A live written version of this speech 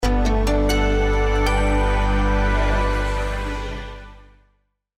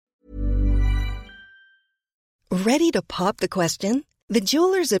Ready to pop the question? The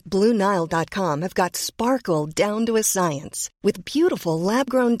jewelers at BlueNile.com have got sparkle down to a science with beautiful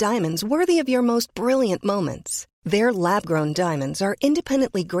lab-grown diamonds worthy of your most brilliant moments. Their lab-grown diamonds are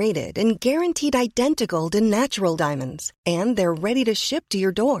independently graded and guaranteed identical to natural diamonds, and they're ready to ship to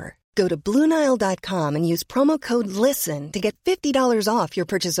your door. Go to BlueNile.com and use promo code LISTEN to get $50 off your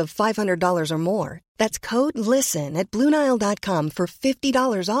purchase of $500 or more. That's code LISTEN at BlueNile.com for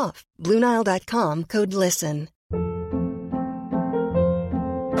 $50 off. BlueNile.com, code LISTEN.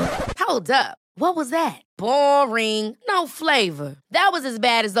 Hold up. What was that? Boring. No flavor. That was as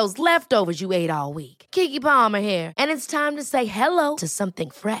bad as those leftovers you ate all week. Keke Palmer here, and it's time to say hello to something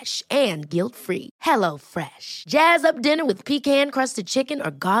fresh and guilt-free. Hello Fresh. Jazz up dinner with pecan-crusted chicken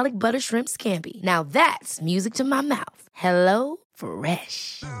or garlic butter shrimp scampi. Now that's music to my mouth. Hello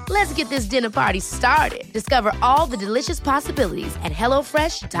Fresh. Let's get this dinner party started. Discover all the delicious possibilities at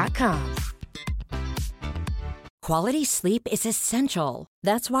HelloFresh.com. Quality sleep is essential.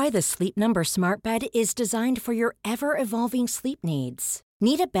 That's why the Sleep Number Smart Bed is designed for your ever-evolving sleep needs.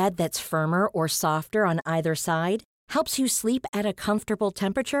 Need a bed that's firmer or softer on either side? Helps you sleep at a comfortable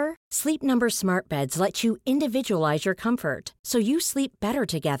temperature? Sleep Number Smart Beds let you individualize your comfort, so you sleep better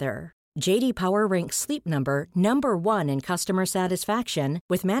together. J.D. Power ranks Sleep Number number 1 in customer satisfaction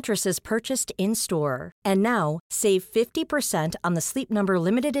with mattresses purchased in-store. And now, save 50% on the Sleep Number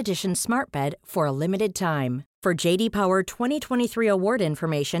Limited Edition Smart Bed for a limited time. For J.D. Power 2023 award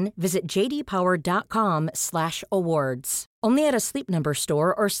information, visit jdpower.com/awards. Only at a Sleep Number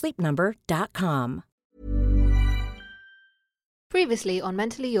store or sleepnumber.com. Previously on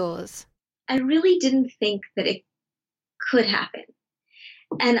Mentally Yours. I really didn't think that it could happen.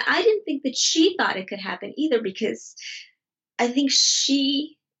 And I didn't think that she thought it could happen either, because I think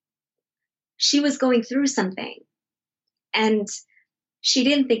she was going through something. And she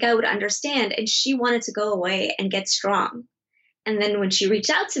didn't think I would understand, and she wanted to go away and get strong. And then when she reached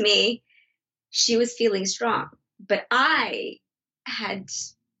out to me, she was feeling strong. But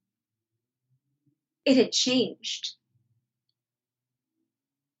it had changed.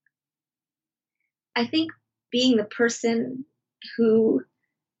 I think being the person who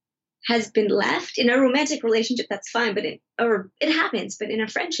has been left in a romantic relationship, that's fine, but it happens, but in a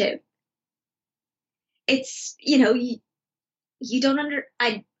friendship, it's, you don't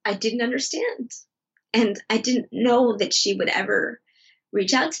I didn't understand. And I didn't know that she would ever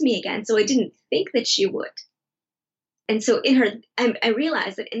reach out to me again. So I didn't think that she would. And so I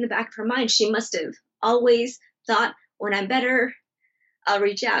realized that in the back of her mind, she must have always thought, when I'm better, I'll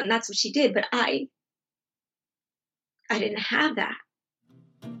reach out. And that's what she did. But I didn't have that.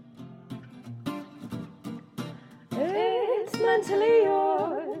 It's Mentally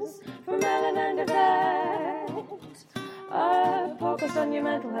Yours from Ellen and Yvette. A focus on your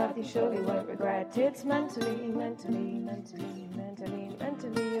mental health you surely won't regret. It's mentally yours.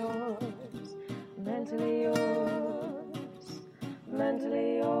 Mentally yours.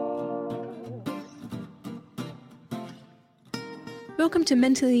 Mentally yours. Welcome to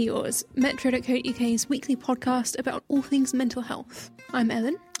Mentally Yours, Metro.co.uk's weekly podcast about all things mental health. I'm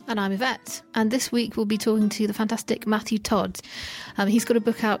Ellen. And I'm Yvette. And this week we'll be talking to the fantastic Matthew Todd. He's got a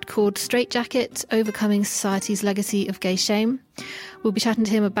book out called Straitjacket, Overcoming Society's Legacy of Gay Shame. We'll be chatting to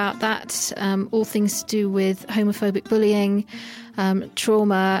him about that, all things to do with homophobic bullying,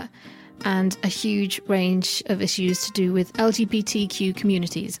 trauma, and a huge range of issues to do with LGBTQ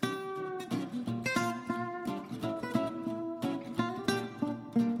communities.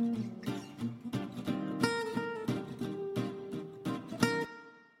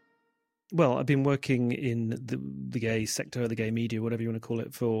 Well, I've been working in the gay sector, the gay media, whatever you want to call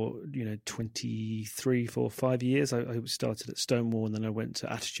it, for 23, 4, 5 years. I started at Stonewall, and then I went to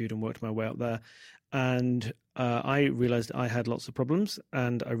Attitude and worked my way up there. And I realised I had lots of problems,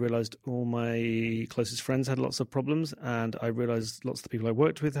 and I realised all my closest friends had lots of problems, and I realised lots of the people I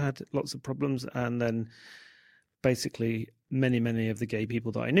worked with had lots of problems, and then basically many of the gay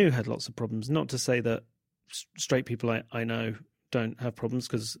people that I knew had lots of problems. Not to say that straight people I know don't have problems,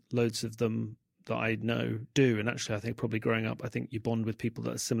 because loads of them that I know do. And actually, I think probably growing up, I think you bond with people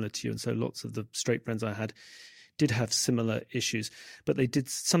that are similar to you. And so lots of the straight friends I had did have similar issues, but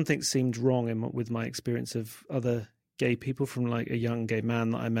something seemed wrong with my experience of other gay people. From like a young gay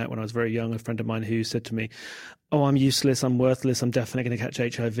man that I met when I was very young, a friend of mine who said to me, "Oh, I'm useless, I'm worthless, I'm definitely going to catch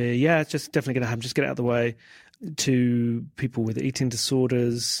HIV. Yeah, it's just definitely going to happen. Just get it out of the way." To people with eating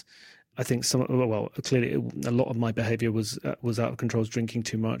disorders. I think clearly a lot of my behaviour was out of control. I was drinking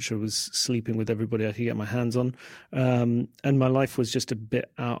too much. I was sleeping with everybody I could get my hands on, and my life was just a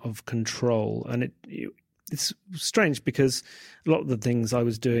bit out of control. And it's strange because a lot of the things I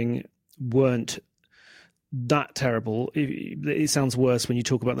was doing weren't that terrible. It sounds worse when you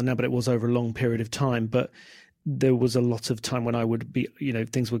talk about them now, but it was over a long period of time. But there was a lot of time when I would be,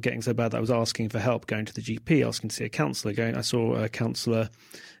 things were getting so bad that I was asking for help, going to the GP, asking to see a counsellor. I saw a counsellor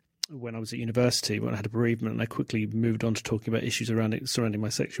when I was at university, when I had a bereavement, and I quickly moved on to talking about issues surrounding my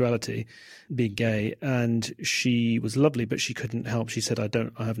sexuality, being gay. And she was lovely, but she couldn't help. She said,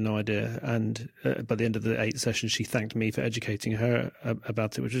 I have no idea. And by the end of the 8 sessions, she thanked me for educating her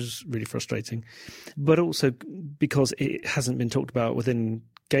about it, which was really frustrating. But also because it hasn't been talked about within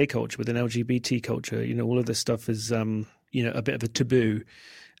gay culture, within LGBT culture, all of this stuff is, a bit of a taboo.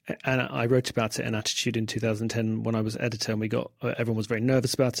 And I wrote about it in Attitude in 2010 when I was editor, and everyone was very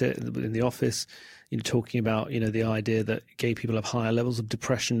nervous about it in the office, talking about, the idea that gay people have higher levels of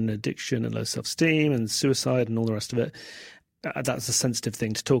depression, addiction and low self-esteem and suicide and all the rest of it. That's a sensitive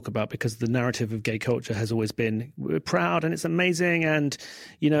thing to talk about because the narrative of gay culture has always been, we're proud and it's amazing and,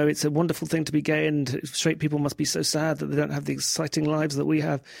 it's a wonderful thing to be gay and straight people must be so sad that they don't have the exciting lives that we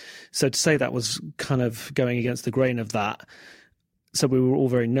have. So to say that was kind of going against the grain of that. So we were all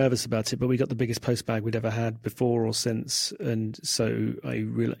very nervous about it, but we got the biggest postbag we'd ever had before or since. And so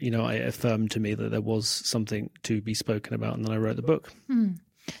I affirmed to me that there was something to be spoken about, and then I wrote the book.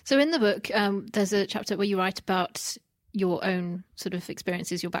 So in the book, there's a chapter where you write about your own sort of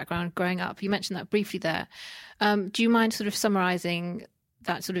experiences, your background growing up. You mentioned that briefly there. Do you mind sort of summarising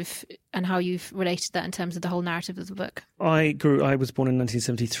that sort of and how you've related that in terms of the whole narrative of the book? I was born in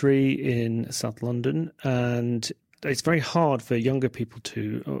 1973 in South London, and it's very hard for younger people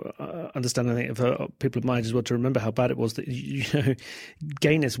to understand. I think for people of my age as well to remember how bad it was that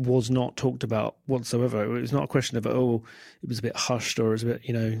gayness was not talked about whatsoever. It was not a question of it was a bit hushed or it was a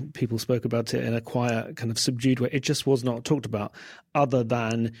bit people spoke about it in a quiet kind of subdued way. It just was not talked about, other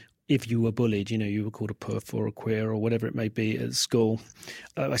than if you were bullied, you were called a puff or a queer or whatever it may be at school.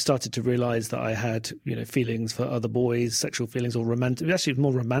 I started to realise that I had, feelings for other boys, sexual feelings or romantic. Actually, it was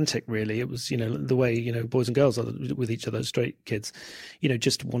more romantic, really. It was, the way, boys and girls are with each other, straight kids,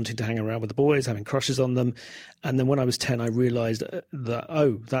 just wanting to hang around with the boys, having crushes on them. And then when I was 10, I realised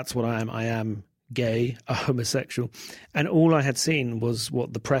that, that's what I am. I am gay, a homosexual. And all I had seen was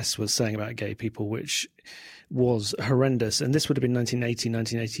what the press was saying about gay people, which was horrendous. And this would have been 1980,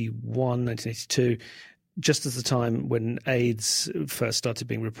 1981, 1982, just as the time when AIDS first started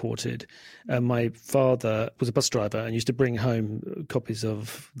being reported. My father was a bus driver and used to bring home copies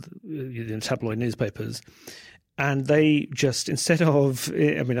of tabloid newspapers. And they just, instead of,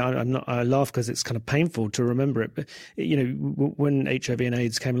 I laugh because it's kind of painful to remember it, but, when HIV and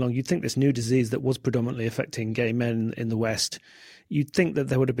AIDS came along, you'd think this new disease that was predominantly affecting gay men in the West, you'd think that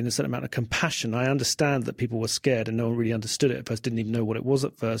there would have been a certain amount of compassion. I understand that people were scared and no one really understood it at first, didn't even know what it was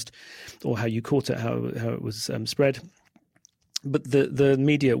at first or how you caught it, how it was spread. But the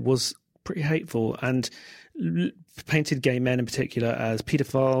media was pretty hateful and painted gay men in particular as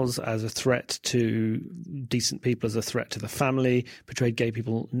paedophiles, as a threat to decent people, as a threat to the family, portrayed gay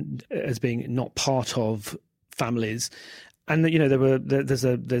people as being not part of families. And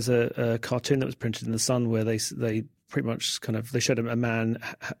there's a cartoon that was printed in the Sun where they pretty much they showed a man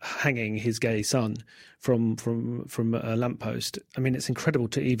hanging his gay son from a lamppost. I mean, it's incredible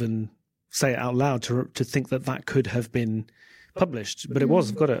to even say it out loud to think that could have been published, but it was.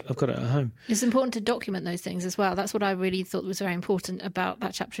 I've got it at home. It's important to document those things as well. That's what I really thought was very important about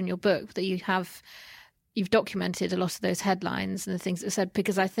that chapter in your book, that you've documented a lot of those headlines and the things that are said,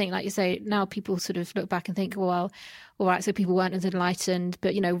 because I think, like you say, now people sort of look back and think, well, all right, so people weren't as enlightened,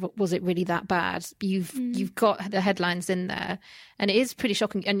 but was it really that bad? You've got the headlines in there, and it is pretty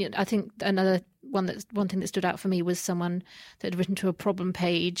shocking. And I think one thing that stood out for me was someone that had written to a problem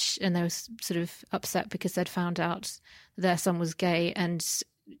page, and they were sort of upset because they'd found out their son was gay, and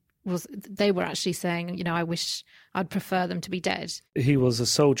they were actually saying, I wish I'd prefer them to be dead. He was a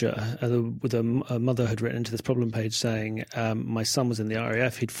soldier with a mother had written into this problem page saying, my son was in the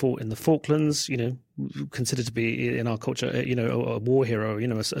RAF, he'd fought in the Falklands, considered to be in our culture, a war hero,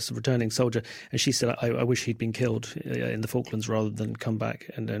 a returning soldier. And she said, I wish he'd been killed in the Falklands rather than come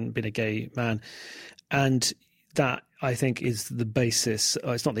back and been a gay man. And that, I think, is the basis.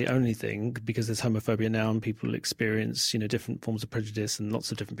 It's not the only thing, because there's homophobia now and people experience, different forms of prejudice, and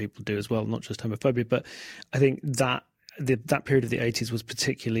lots of different people do as well, not just homophobia. But I think that that period of the 80s was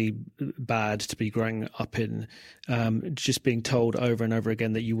particularly bad to be growing up in, just being told over and over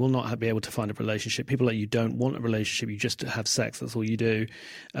again that you will not be able to find a relationship. People like you don't want a relationship. You just have sex. That's all you do.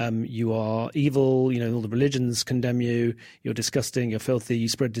 You are evil. All the religions condemn you. You're disgusting. You're filthy. You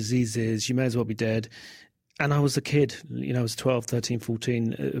spread diseases. You may as well be dead. And I was a kid, I was 12, 13,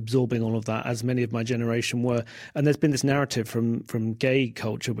 14, absorbing all of that, as many of my generation were. And there's been this narrative from gay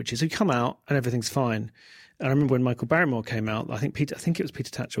culture, which is you come out and everything's fine. And I remember when Michael Barrymore came out, I think it was Peter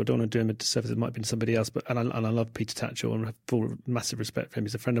Tatchell. I don't want to do him a disservice. It might have been somebody else. But I love Peter Tatchell and have full massive respect for him.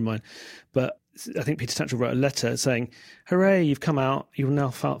 He's a friend of mine. But I think Peter Tatchell wrote a letter saying, "Hooray, you've come out. You will now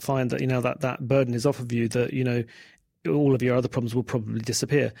find that that burden is off of you. That all of your other problems will probably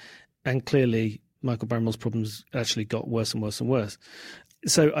disappear." And clearly, Michael Barrymore's problems actually got worse and worse and worse.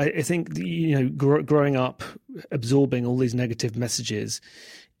 So I think growing up, absorbing all these negative messages,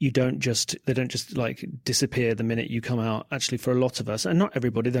 they don't just like disappear the minute you come out. Actually, for a lot of us, and not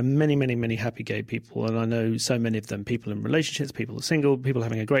everybody, there are many, many, many happy gay people, and I know so many of them, people in relationships, people are single, people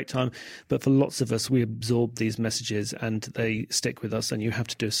having a great time. But for lots of us, we absorb these messages and they stick with us, and you have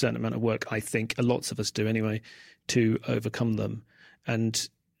to do a certain amount of work, I think, lots of us do anyway, to overcome them. And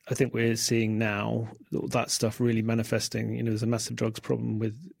I think we're seeing now that stuff really manifesting. There's a massive drugs problem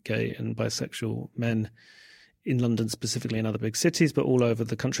with gay and bisexual men in London specifically, in other big cities, but all over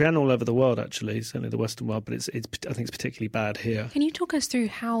the country and all over the world, actually, certainly the Western world. But I think it's particularly bad here. Can you talk us through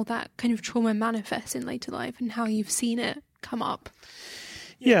how that kind of trauma manifests in later life and how you've seen it come up?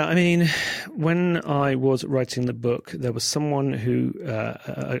 Yeah, I mean, when I was writing the book, there was someone who,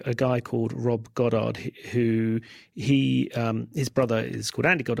 a guy called Rob Goddard, who his brother is called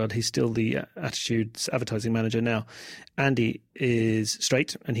Andy Goddard. He's still the Attitude's advertising manager now. Andy is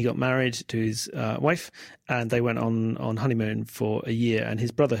straight, and he got married to his wife, and they went on honeymoon for a year. And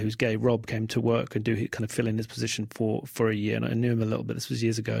his brother, who's gay, Rob, came to work and kind of fill in his position for a year. And I knew him a little bit. This was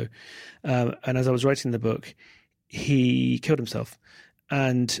years ago. And as I was writing the book, he killed himself.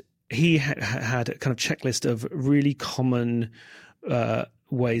 And he had a kind of checklist of really common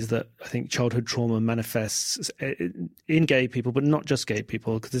ways that I think childhood trauma manifests in gay people, but not just gay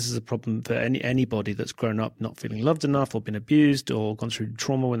people, because this is a problem for anybody that's grown up not feeling loved enough or been abused or gone through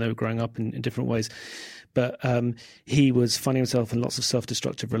trauma when they were growing up in different ways. But he was finding himself in lots of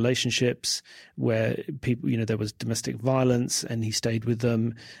self-destructive relationships where people, there was domestic violence, and he stayed with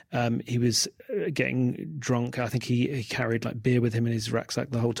them. He was getting drunk. I think he carried like beer with him in his rucksack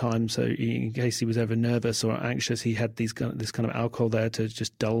the whole time. So in case he was ever nervous or anxious, he had this kind of alcohol there to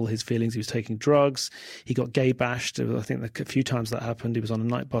just dull his feelings. He was taking drugs. He got gay bashed. I think a few times that happened. He was on a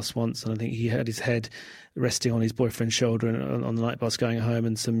night bus once, and I think he had his head resting on his boyfriend's shoulder on the night bus going home,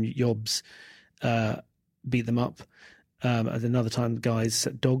 and some yobs beat them up. At another time, guys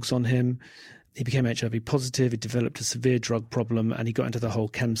set dogs on him. He became HIV positive. He developed a severe drug problem, and he got into the whole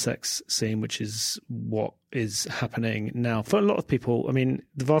chemsex scene, which is what is happening now for a lot of people. I mean,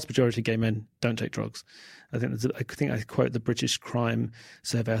 the vast majority of gay men don't take drugs. I think I quote the British Crime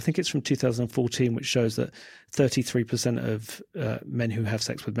Survey. I think it's from 2014, which shows that 33% of men who have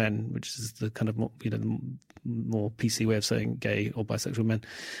sex with men, which is the kind of more, the more PC way of saying gay or bisexual men,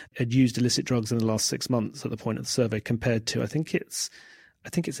 had used illicit drugs in the last 6 months at the point of the survey, compared to I think it's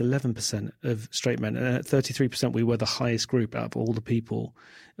 11% of straight men, and at 33% we were the highest group out of all the people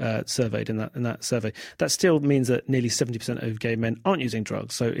surveyed in that survey. That still means that nearly 70% of gay men aren't using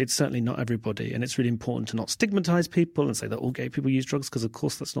drugs, so it's certainly not everybody, and it's really important to not stigmatize people and say that all gay people use drugs, because of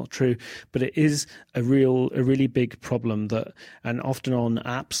course that's not true, but it is a really big problem that, and often on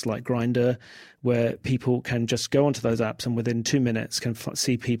apps like Grindr, where people can just go onto those apps and within 2 minutes can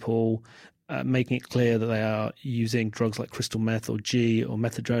see people making it clear that they are using drugs like crystal meth or G or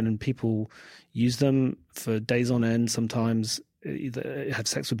methadone, and people use them for days on end, sometimes have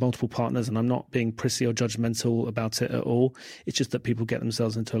sex with multiple partners. And I'm not being prissy or judgmental about it at all. It's just that people get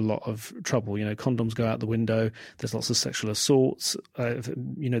themselves into a lot of trouble. Condoms go out the window. There's lots of sexual assaults.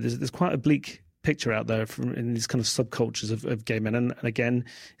 There's quite a bleak picture out there in these kind of subcultures of gay men. And again,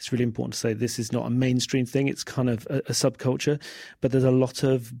 it's really important to say this is not a mainstream thing. It's kind of a subculture, but there's a lot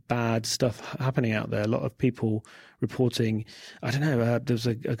of bad stuff happening out there. A lot of people reporting, I don't know, there was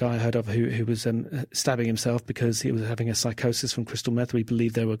a guy I heard of who was stabbing himself because he was having a psychosis from crystal meth. We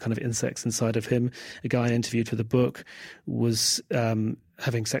believe there were kind of insects inside of him. A guy I interviewed for the book was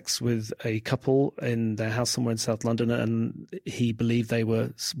having sex with a couple in their house somewhere in South London, and he believed they were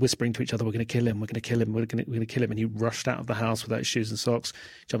whispering to each other, "We're going to kill him, we're going to kill him, we're going to kill him." And he rushed out of the house without his shoes and socks,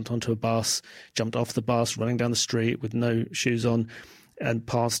 jumped onto a bus, jumped off the bus, running down the street with no shoes on, and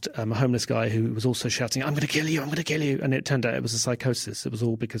passed a homeless guy who was also shouting, "I'm going to kill you, I'm going to kill you." And it turned out it was a psychosis. It was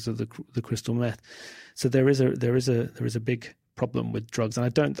all because of the crystal meth. So there is a big problem with drugs.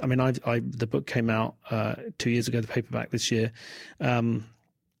 And the book came out 2 years ago, the paperback this year.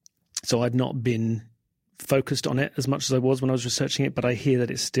 So I've not been focused on it as much as I was when I was researching it, but I hear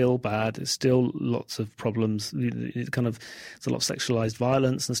that it's still bad. There's still lots of problems. There's a lot of sexualized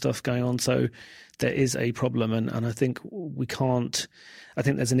violence and stuff going on. So there is a problem, and I think we can't. I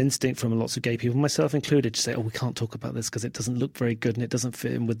think there's an instinct from lots of gay people, myself included, to say, "Oh, we can't talk about this because it doesn't look very good and it doesn't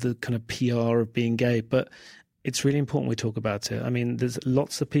fit in with the kind of PR of being gay." But it's really important we talk about it. I mean, there's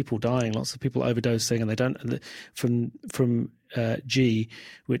lots of people dying, lots of people overdosing, and they don't from G,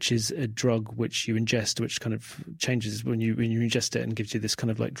 which is a drug which you ingest, which kind of changes when you ingest it and gives you this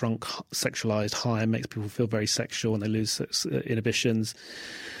kind of like drunk, sexualized high, and makes people feel very sexual and they lose inhibitions.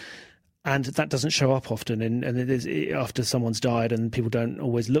 And that doesn't show up often, and it is after someone's died, and people don't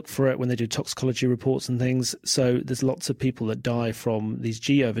always look for it when they do toxicology reports and things. So there's lots of people that die from these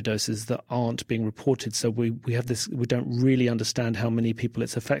G overdoses that aren't being reported. So we have this, we don't really understand how many people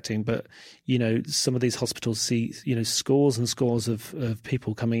it's affecting. But, you know, some of these hospitals see, you know, scores and scores of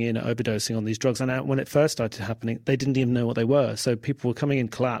people coming in overdosing on these drugs. And when it first started happening, they didn't even know what they were. So people were coming in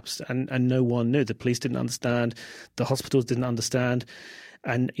collapsed, and no one knew. The police didn't understand. The hospitals didn't understand.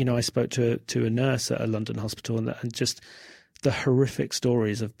 And, you know, I spoke to a nurse at a London hospital, and just the horrific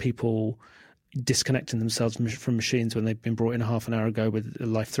stories of people disconnecting themselves from machines when they've been brought in half an hour ago with a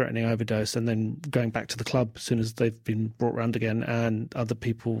life-threatening overdose, and then going back to the club as soon as they've been brought around again, and other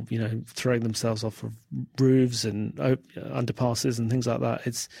people, you know, throwing themselves off of roofs and underpasses and things like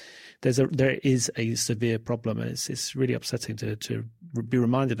that. There is a severe problem, and it's really upsetting to be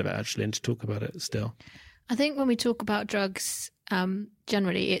reminded of it, actually, and to talk about it still. I think when we talk about drugs,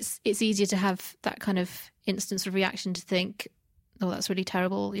 generally, it's easier to have that kind of instance of reaction to think, oh, that's really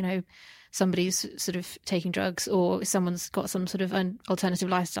terrible. You know, somebody's sort of taking drugs, or someone's got some sort of an alternative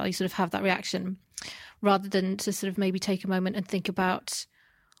lifestyle. You sort of have that reaction, rather than to sort of maybe take a moment and think about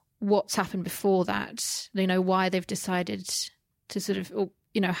what's happened before that. You know, why they've decided to sort of, or,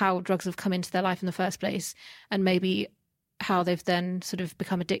 you know, how drugs have come into their life in the first place, and maybe how they've then sort of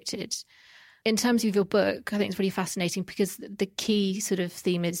become addicted. In terms of your book, I think it's really fascinating because the key sort of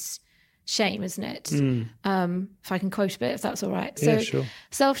theme is shame, isn't it? If I can quote a bit, if that's all right. Yeah, sure.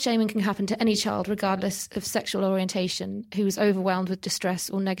 Self-shaming can happen to any child, regardless of sexual orientation, who is overwhelmed with distress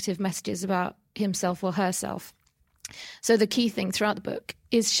or negative messages about himself or herself. So the key thing throughout the book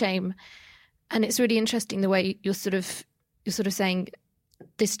is shame. And it's really interesting the way you're sort of saying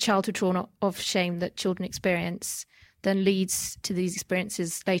this childhood trauma of shame that children experience then leads to these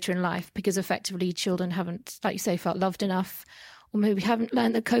experiences later in life, because effectively children haven't, like you say, felt loved enough, or maybe haven't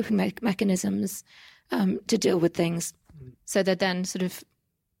learned the coping mechanisms to deal with things. So they then sort of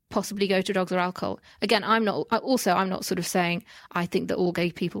possibly go to drugs or alcohol. Again, I'm not sort of saying I think that all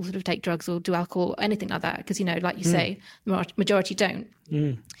gay people sort of take drugs or do alcohol or anything like that, because, you know, like you say, the majority don't.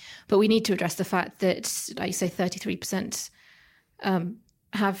 But we need to address the fact that, like you say, 33%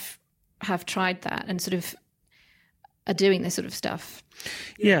 have tried that and sort of are doing this sort of stuff.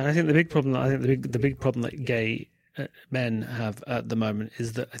 Yeah, I think the big problem that gay men have at the moment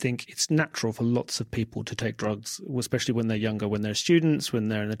is that I think it's natural for lots of people to take drugs, especially when they're younger, when they're students, when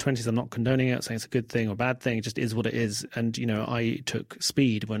they're in their 20s. I'm not condoning it, saying it's a good thing or bad thing. It just is what it is. And, you know, I took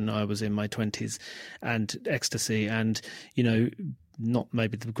speed when I was in my 20s, and ecstasy, and, you know, not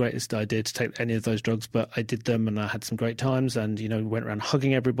maybe the greatest idea to take any of those drugs, but I did them and I had some great times, and, you know, went around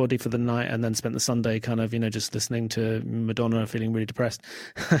hugging everybody for the night, and then spent the Sunday kind of, you know, just listening to Madonna, feeling really depressed.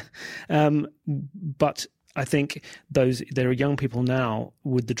 But I think there are young people now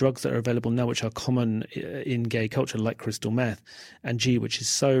with the drugs that are available now, which are common in gay culture, like crystal meth and G, which is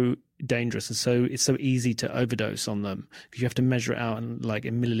so dangerous, and so it's so easy to overdose on them. You have to measure it out in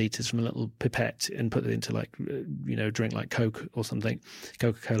milliliters from a little pipette and put it into drink like Coke or something,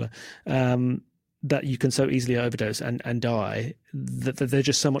 Coca-Cola. That you can so easily overdose and die, that they're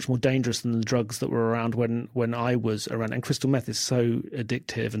just so much more dangerous than the drugs that were around when I was around. And crystal meth is so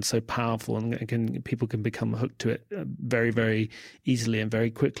addictive and so powerful, and people can become hooked to it very, very easily and very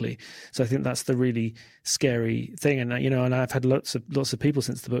quickly. So I think that's the really scary thing. And, you know, and I've had lots of people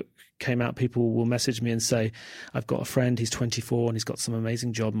since the book came out. People will message me and say, I've got a friend, he's 24 and he's got some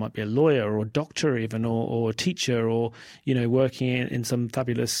amazing job, might be a lawyer or a doctor even, or a teacher, or, you know, working in some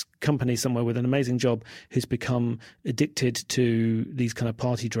fabulous company somewhere with an amazing job, who's become addicted to these kind of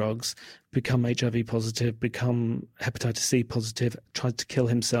party drugs, become HIV positive, become hepatitis C positive, tried to kill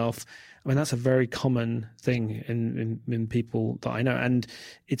himself. I mean, that's a very common thing in people that I know. And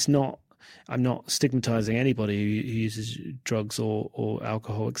it's not, I'm not stigmatizing anybody who uses drugs or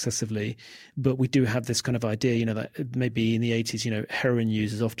alcohol excessively, but we do have this kind of idea, you know, that maybe in the 80s, you know, heroin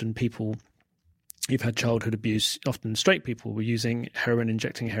users, often people You've had childhood abuse. Often straight people were using heroin,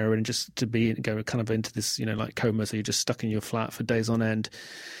 injecting heroin just to go kind of into this, like coma. So you're just stuck in your flat for days on end.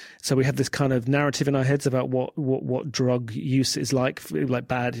 So we have this kind of narrative in our heads about what drug use is like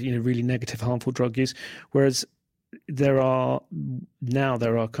bad, really negative, harmful drug use. Whereas there are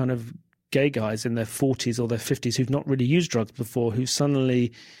kind of gay guys in their 40s or their 50s who've not really used drugs before, who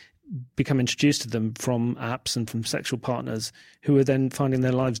suddenly become introduced to them from apps and from sexual partners, who are then finding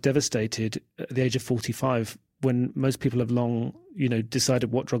their lives devastated at the age of 45, when most people have long,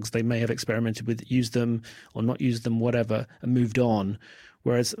 decided what drugs they may have experimented with, used them or not used them, whatever, and moved on.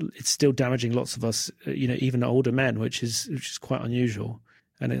 Whereas it's still damaging lots of us, even older men, which is quite unusual.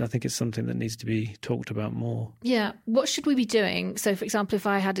 And I think it's something that needs to be talked about more. Yeah. What should we be doing? So, for example, if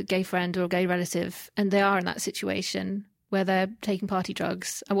I had a gay friend or a gay relative and they are in that situation where they're taking party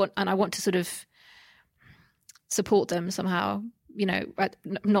drugs, I want to sort of support them somehow,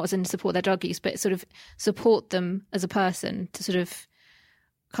 not as in support their drug use, but sort of support them as a person to sort of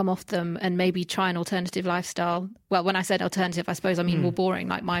come off them and maybe try an alternative lifestyle. Well, when I said alternative, I suppose I mean more boring,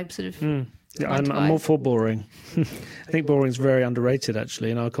 like my sort of... Yeah, I'm all for boring. I think boring is very underrated,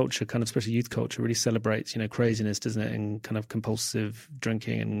 actually. In our culture, kind of especially youth culture, really celebrates, craziness, doesn't it? And kind of compulsive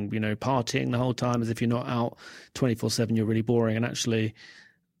drinking and, partying the whole time as if you're not out 24/7, you're really boring. And actually,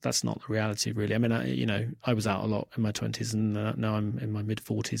 that's not the reality, really. I mean, I was out a lot in my 20s and now I'm in my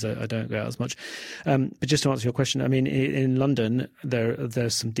mid-40s. I don't go out as much. But just to answer your question, I mean, in London,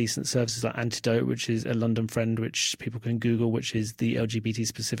 there's some decent services like Antidote, which is a London Friend, which people can Google, which is the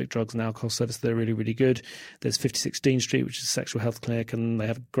LGBT-specific drugs and alcohol service. They're really, really good. There's 56 Dean Street, which is a sexual health clinic, and they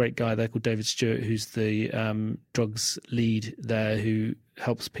have a great guy there called David Stewart, who's the drugs lead there, who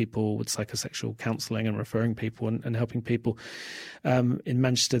helps people with psychosexual counselling and referring people and helping people. In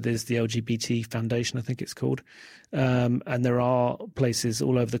Manchester, there's the LGBT Foundation, I think it's called. And there are places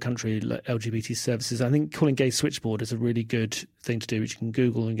all over the country, like LGBT services. I think calling Gay Switchboard is a really good thing to do, which you can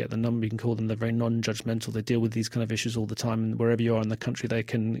Google and get the number. You can call them. They're very non-judgmental. They deal with these kind of issues all the time. And wherever you are in the country, they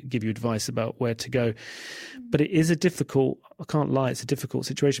can give you advice about where to go. But it is I can't lie, it's a difficult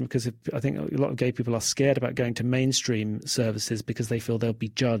situation because I think a lot of gay people are scared about going to mainstream services because they feel they'll be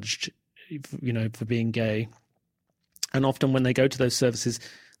judged, for being gay. And often when they go to those services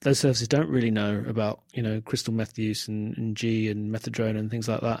don't really know about, crystal meth use and G and methadone and things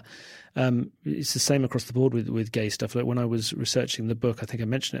like that. It's the same across the board with gay stuff. Like when I was researching the book, I think I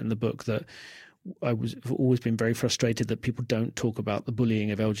mentioned it in the book that I've always been very frustrated that people don't talk about the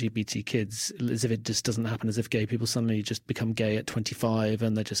bullying of LGBT kids as if it just doesn't happen, as if gay people suddenly just become gay at 25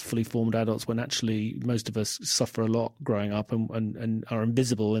 and they're just fully formed adults, when actually most of us suffer a lot growing up and are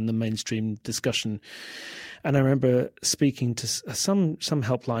invisible in the mainstream discussion. And I remember speaking to some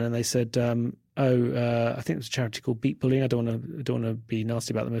helpline, and they said, I think it was a charity called Beat Bullying. I don't want to be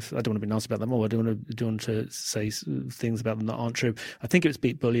nasty about them. I don't want to be nasty about them all. I don't want to say things about them that aren't true. I think it was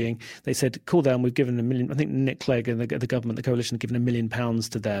Beat Bullying. They said, call them. We've given $1 million. I think Nick Clegg and the government, the coalition, had given £1 million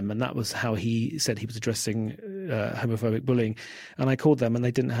to them, and that was how he said he was addressing homophobic bullying. And I called them, and they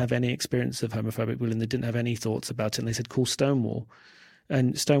didn't have any experience of homophobic bullying. They didn't have any thoughts about it, and they said, call Stonewall.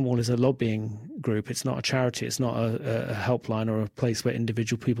 And Stonewall is a lobbying group. It's not a charity. It's not a helpline or a place where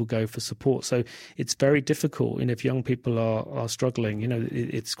individual people go for support. So it's very difficult. If young people are struggling,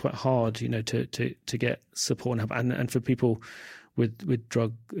 it's quite hard, to get support and help. And for people with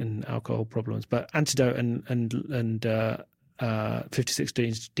drug and alcohol problems. But Antidote and 56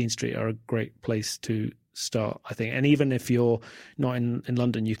 Dean Street are a great place to start, I think. And even if you're not in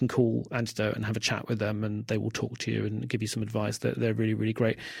London, you can call Antidote and have a chat with them, and they will talk to you and give you some advice. They're really, really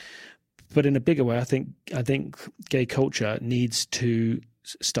great. But in a bigger way, I think gay culture needs to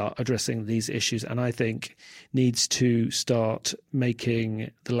start addressing these issues, and I think needs to start making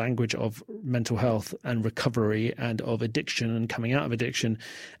the language of mental health and recovery and of addiction and coming out of addiction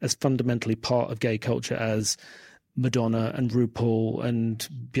as fundamentally part of gay culture as Madonna and RuPaul and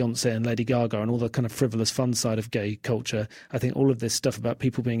Beyonce and Lady Gaga and all the kind of frivolous fun side of gay culture. I think all of this stuff about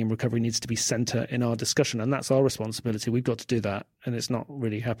people being in recovery needs to be centre in our discussion, and that's our responsibility. We've got to do that, and it's not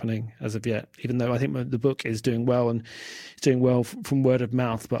really happening as of yet, even though I think the book is doing well, and it's doing well from word of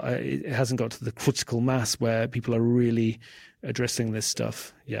mouth, but it hasn't got to the critical mass where people are really addressing this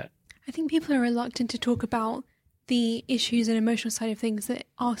stuff yet. I think people are reluctant to talk about the issues and emotional side of things that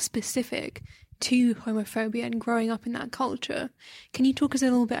are specific to homophobia and growing up in that culture. Can you talk us a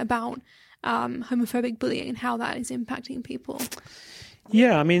little bit about homophobic bullying and how that is impacting people?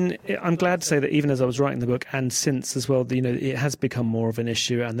 Yeah, I mean, I'm glad to say that even as I was writing the book and since as well, it has become more of an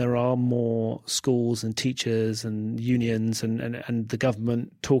issue, and there are more schools and teachers and unions and the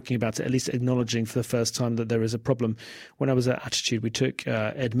government talking about it, at least acknowledging for the first time that there is a problem. When I was at Attitude, we took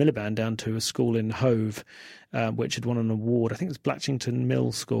Ed Miliband down to a school in Hove, which had won an award. I think it was Blatchington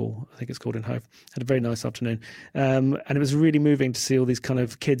Mill School, I think it's called, in Hove. Had a very nice afternoon. And it was really moving to see all these kind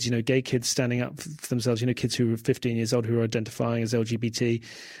of kids, gay kids standing up for themselves, kids who were 15 years old who were identifying as LGBT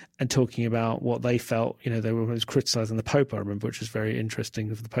and talking about what they felt. They were always criticising the Pope, I remember, which was very interesting,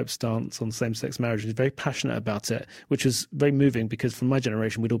 of the Pope's stance on same-sex marriage. He was very passionate about it, which was very moving because from my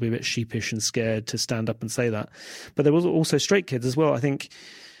generation, we'd all be a bit sheepish and scared to stand up and say that. But there was also straight kids as well. I think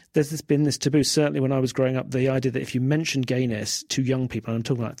there's been this taboo, certainly when I was growing up, the idea that if you mentioned gayness to young people, and I'm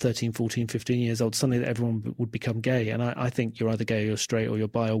talking about 13, 14, 15 years old, suddenly that everyone would become gay. And I think you're either gay or straight or you're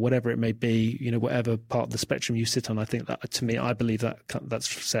bi or whatever it may be, whatever part of the spectrum you sit on. I think that, to me, I believe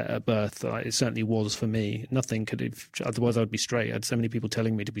that's set at birth. It certainly was for me. Nothing could have, otherwise I would be straight. I had so many people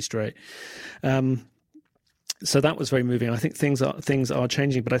telling me to be straight. So that was very moving. I think things are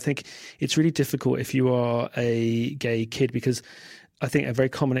changing, but I think it's really difficult if you are a gay kid, because I think a very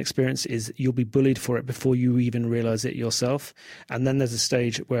common experience is you'll be bullied for it before you even realize it yourself. And then there's a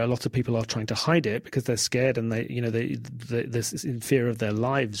stage where a lot of people are trying to hide it because they're scared and they're in fear of their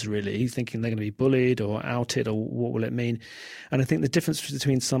lives, really, thinking they're going to be bullied or outed or what will it mean. And I think the difference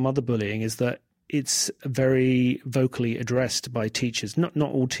between some other bullying is that it's very vocally addressed by teachers. Not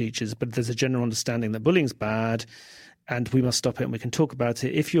all teachers, but there's a general understanding that bullying's bad and we must stop it and we can talk about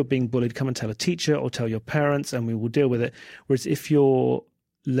it. If you're being bullied, come and tell a teacher or tell your parents and we will deal with it. Whereas if you're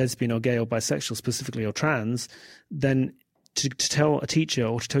lesbian or gay or bisexual specifically or trans, then to tell a teacher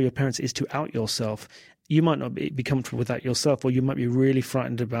or to tell your parents is to out yourself. You might not be comfortable with that yourself, or you might be really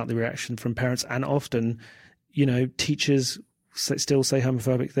frightened about the reaction from parents. And often, teachers still say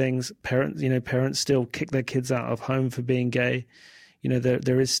homophobic things. Parents still kick their kids out of home for being gay.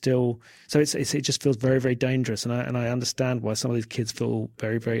 There is still, so it just feels very, very dangerous, and I understand why some of these kids feel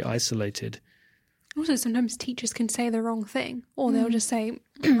very, very isolated. Also, sometimes teachers can say the wrong thing, or they'll just say,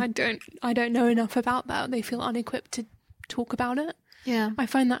 "I don't know enough about that." They feel unequipped to talk about it. Yeah, I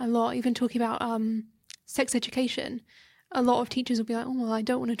find that a lot. Even talking about sex education, a lot of teachers will be like, "Oh, well, I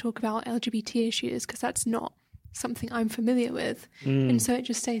don't want to talk about LGBT issues because that's not something I'm familiar with," and so it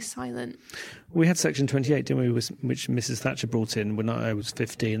just stays silent. We had Section 28, didn't we, which Mrs. Thatcher brought in when I was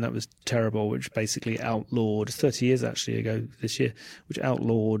 15. That was terrible, which basically outlawed, 30 years actually ago this year, which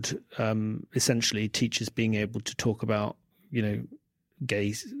outlawed essentially teachers being able to talk about,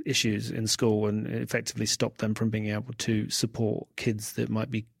 gay issues in school, and effectively stopped them from being able to support kids that might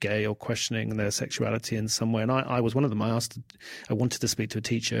be gay or questioning their sexuality in some way. And I was one of them. I wanted to speak to a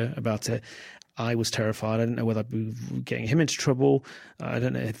teacher about it. I was terrified. I didn't know whether I'd be getting him into trouble. I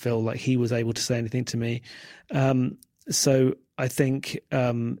don't know. It felt like he was able to say anything to me. So I think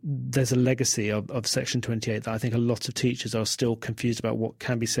there's a legacy of Section 28 that I think a lot of teachers are still confused about what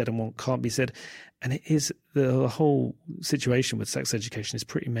can be said and what can't be said. And it is the whole situation with sex education is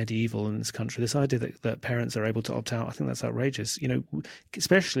pretty medieval in this country. This idea that parents are able to opt out, I think that's outrageous.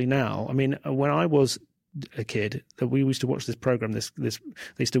 Especially now. I mean, when I was a kid, that we used to watch this program,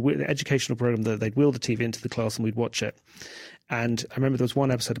 the educational program that they'd wheel the TV into the class and we'd watch it. And I remember there was one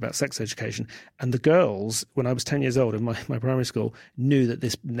episode about sex education, and the girls, when I was 10 years old in my primary school, knew that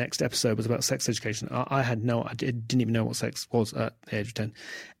this next episode was about sex education. I didn't even know what sex was at the age of 10.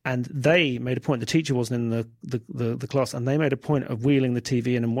 And they made a point, the teacher wasn't in the class, and they made a point of wheeling the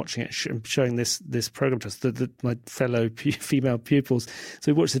TV in and watching it and showing this program to us, my fellow female pupils.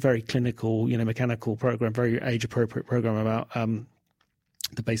 So we watched this very clinical, mechanical program, very age-appropriate program about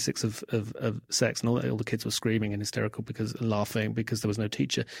the basics of sex, and all the kids were screaming and hysterical laughing because there was no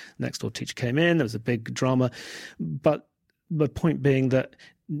teacher. Next door teacher came in, there was a big drama. But the point being that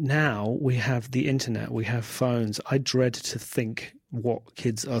now we have the internet, we have phones. I dread to think what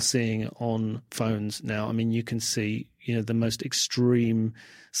kids are seeing on phones now. I mean, you can see, the most extreme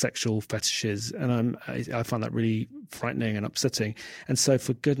sexual fetishes, and I find that really frightening and upsetting. And so,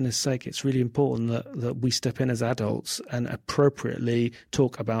 for goodness sake, it's really important that we step in as adults and appropriately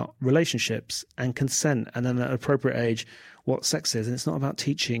talk about relationships and consent, and then at an appropriate age, what sex is. And it's not about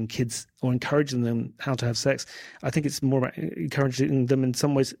teaching kids or encouraging them how to have sex. I think it's more about encouraging them in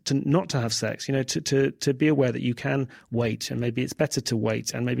some ways to not to have sex, to be aware that you can wait, and maybe it's better to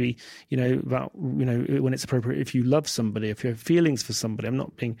wait, and maybe, about, when it's appropriate, if you love somebody, if you have feelings for somebody. I'm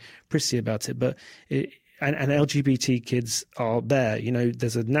not being prissy about it, but and LGBT kids are there.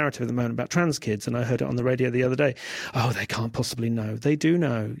 There's a narrative at the moment about trans kids, and I heard it on the radio the other day. Oh, they can't possibly know. They do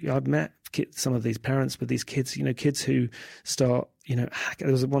know. I've met some of these parents with these kids, kids who start,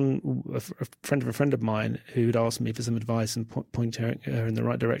 there was a friend of mine who'd asked me for some advice and point her in the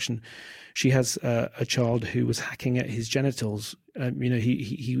right direction. She has a child who was hacking at his genitals.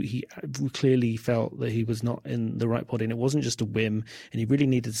 He clearly felt that he was not in the right body, and it wasn't just a whim, and he really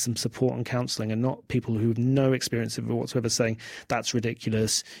needed some support and counselling, and not people who have no experience of it whatsoever saying that's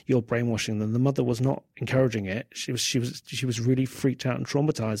ridiculous, you're brainwashing them. The mother was not encouraging it. She was really freaked out and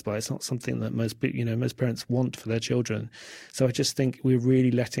traumatized by it. It's not something that most parents want for their children. So I just think we're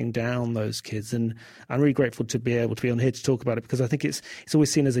really letting down those kids, and I'm really grateful to be able to be on here to talk about it, because I think it's always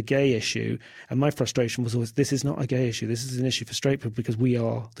seen as a gay issue, and my frustration was always, this is not a gay issue, this is an issue for straight people, because we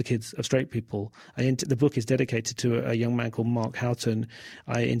are the kids of straight people. The book is dedicated to a young man called Mark Houghton.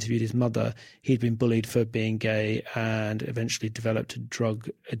 I interviewed his mother. He'd been bullied for being gay and eventually developed a drug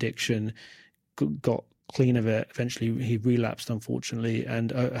addiction, got clean of it. Eventually he relapsed, unfortunately,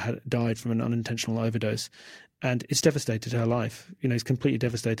 and had died from an unintentional overdose. And it's devastated her life. It's completely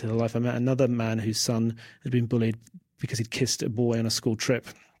devastated her life. I met another man whose son had been bullied because he'd kissed a boy on a school trip.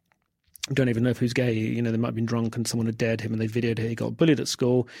 I don't even know if he was gay. They might have been drunk and someone had dared him and they videoed it. He got bullied at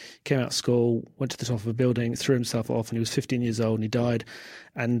school, came out of school, went to the top of a building, threw himself off, and he was 15 years old and he died.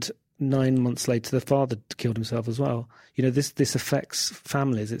 And 9 months later, the father killed himself as well. This affects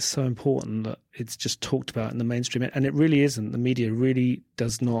families. It's so important that it's just talked about in the mainstream. And it really isn't. The media really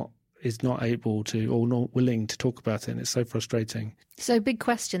is not able to, or not willing to talk about it. And it's so frustrating. So big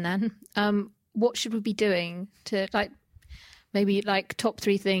question then. What should we be doing to maybe top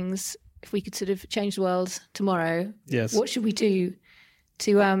 3 things if we could sort of change the world tomorrow? Yes. What should we do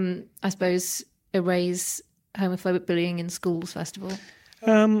to, I suppose, erase homophobic bullying in schools, first of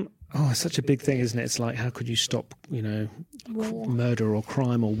all? It's such a big thing, isn't it? It's like, how could you stop, murder or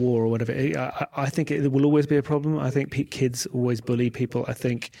crime or war or whatever? I think it will always be a problem. I think kids always bully people. I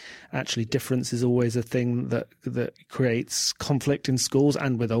think actually difference is always a thing that creates conflict in schools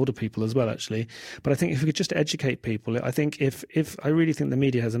and with older people as well, actually. But I think if we could just educate people, I think if I really think the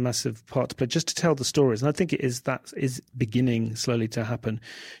media has a massive part to play just to tell the stories. And I think that is beginning slowly to happen,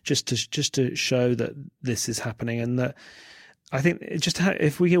 just to show that this is happening, and that I think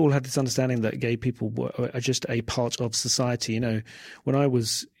if we all had this understanding that gay people are just a part of society. When I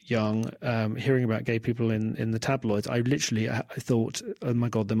was young, hearing about gay people in the tabloids, I thought, oh my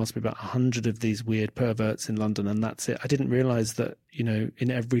God, there must be about 100 of these weird perverts in London, and that's it. I didn't realise that,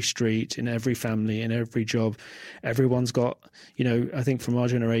 in every street, in every family, in every job, everyone's got, I think from our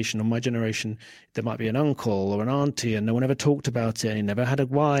generation or my generation, there might be an uncle or an auntie, and no one ever talked about it, and he never had a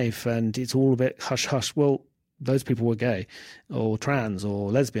wife, and it's all a bit hush-hush. Well, those people were gay or trans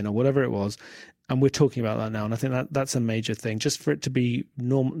or lesbian or whatever it was. And we're talking about that now. And I think that's a major thing. Just for it to be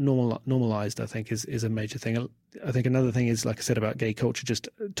normalized, I think, is a major thing. I think another thing is, like I said, about gay culture, just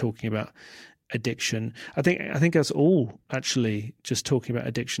talking about addiction. I think us all actually just talking about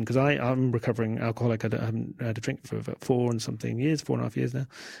addiction, because I'm a recovering alcoholic. I haven't had a drink for about 4.5 years now.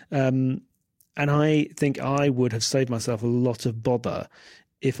 And I think I would have saved myself a lot of bother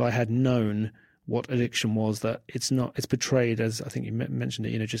if I had known what addiction was, that it's portrayed as, I think you mentioned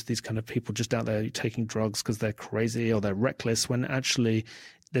it, just these kind of people just out there taking drugs because they're crazy or they're reckless, when actually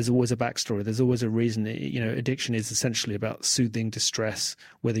there's always a backstory. There's always a reason. Addiction is essentially about soothing distress,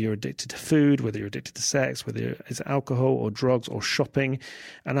 whether you're addicted to food, whether you're addicted to sex, whether it's alcohol or drugs or shopping.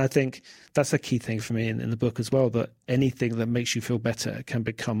 And I think that's a key thing for me in the book as well, that anything that makes you feel better can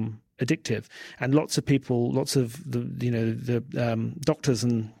become addictive. And lots of people, lots of the doctors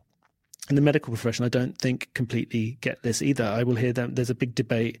and in the medical profession, I don't think completely get this either. I will hear them. There's a big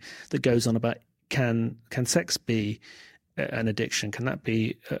debate that goes on about can sex be an addiction? Can that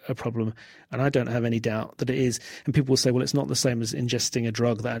be a problem? And I don't have any doubt that it is. And people will say, well, it's not the same as ingesting a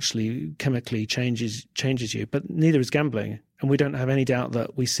drug that actually chemically changes you. But neither is gambling. And we don't have any doubt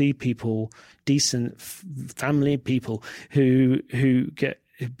that we see people, decent family people, who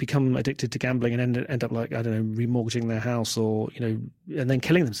become addicted to gambling and end up remortgaging their house, or and then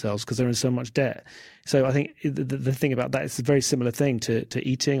killing themselves because they're in so much debt. So I think the thing about that is a very similar thing to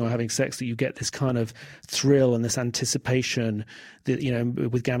eating or having sex, that you get this kind of thrill and this anticipation that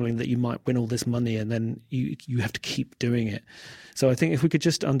with gambling, that you might win all this money and then you have to keep doing it. So I think if we could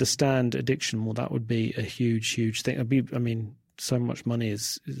just understand addiction more, that would be a huge thing. So much money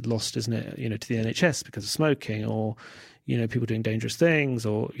is lost, isn't it? To the NHS because of smoking, or people doing dangerous things,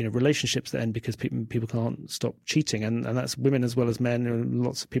 or relationships that end because people can't stop cheating, and that's women as well as men. And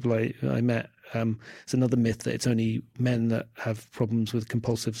lots of people I met. It's another myth that it's only men that have problems with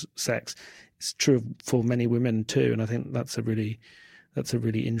compulsive sex. It's true for many women too, and I think that's a really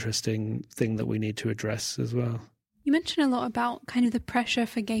interesting thing that we need to address as well. You mentioned a lot about kind of the pressure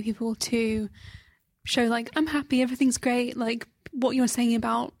for gay people to show, like, I'm happy, everything's great, like, what you're saying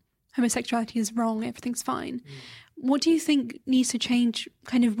about homosexuality is wrong, everything's fine. What do you think needs to change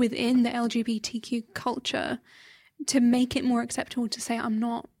kind of within the LGBTQ culture to make it more acceptable to say, I'm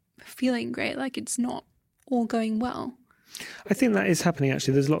not feeling great, like, it's not all going well? I think that is happening,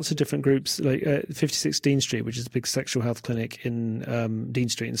 actually. There's lots of different groups, like 56 Dean Street, which is a big sexual health clinic in Dean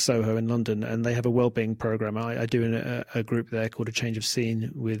Street in Soho in London, and they have a wellbeing program. I do a group there called A Change of Scene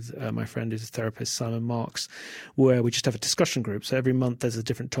with my friend who's a therapist, Simon Marks, where we just have a discussion group. So every month there's a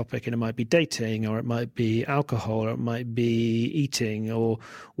different topic, and it might be dating, or it might be alcohol, or it might be eating, or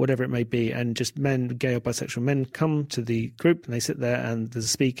whatever it may be. And just men, gay or bisexual men, come to the group, and they sit there, and there's a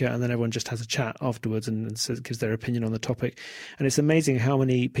speaker, and then everyone just has a chat afterwards and gives their opinion on the topic. And it's amazing how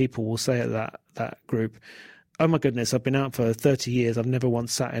many people will say at that group, oh my goodness, I've been out for 30 years. I've never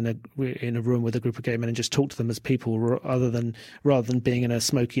once sat in a room with a group of gay men and just talked to them as people, rather than being in a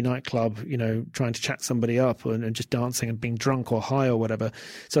smoky nightclub, trying to chat somebody up and just dancing and being drunk or high or whatever.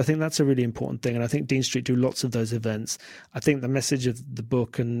 So I think that's a really important thing. And I think Dean Street do lots of those events. I think the message of the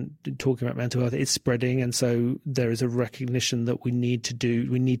book and talking about mental health is spreading. And so there is a recognition that we need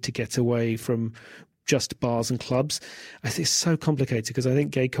to get away from just bars and clubs. I think it's so complicated because I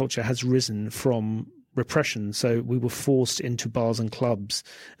think gay culture has risen from repression. So we were forced into bars and clubs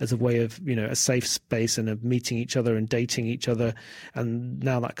as a way of, a safe space and of meeting each other and dating each other. And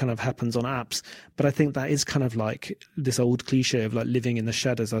now that kind of happens on apps. But I think that is kind of like this old cliche of like living in the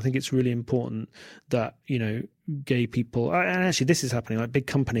shadows. I think it's really important that, gay people, and actually this is happening, like big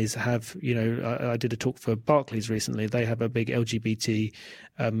companies have, I did a talk for Barclays recently. They have a big LGBT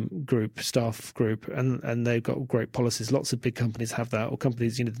staff group, and they've got great policies. Lots of big companies have that, or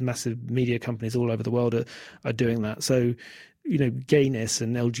companies, the massive media companies all over the world are doing that. So, gayness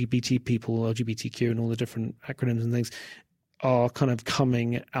and LGBT people, LGBTQ and all the different acronyms and things are kind of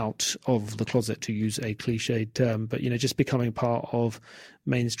coming out of the closet, to use a cliched term, but, just becoming part of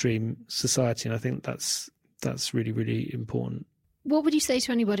mainstream society. And I think that's really, really important. What would you say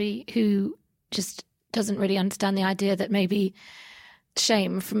to anybody who just doesn't really understand the idea that maybe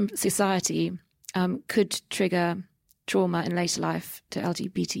shame from society could trigger trauma in later life to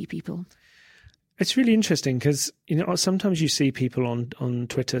LGBT people? It's really interesting because, sometimes you see people on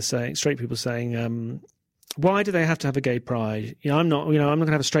Twitter straight people saying, why do they have to have a gay pride? I'm not going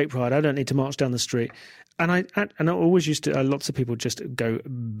to have a straight pride. I don't need to march down the street. And I always used to, lots of people just go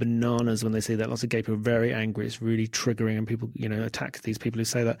bananas when they say that. Lots of gay people are very angry. It's really triggering, and people, attack these people who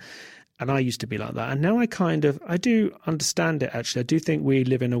say that. And I used to be like that. And now I do understand it, actually. I do think we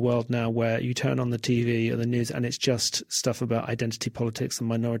live in a world now where you turn on the TV or the news and it's just stuff about identity politics and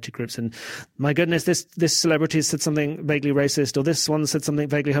minority groups. And my goodness, this celebrity said something vaguely racist, or this one said something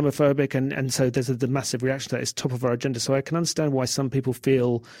vaguely homophobic. And so there's the massive reaction to that. It's top of our agenda. So I can understand why some people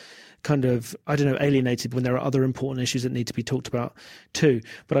feel kind of, alienated when there are other important issues that need to be talked about too.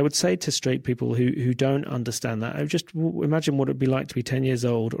 But I would say to straight people who don't understand that, I just imagine what it would be like to be 10 years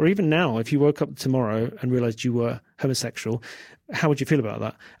old, or even now, if you woke up tomorrow and realised you were homosexual, how would you feel about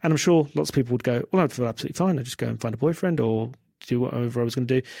that? And I'm sure lots of people would go, well, I'd feel absolutely fine. I'd just go and find a boyfriend or do whatever I was going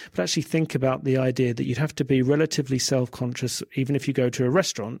to do. But actually think about the idea that you'd have to be relatively self-conscious, even if you go to a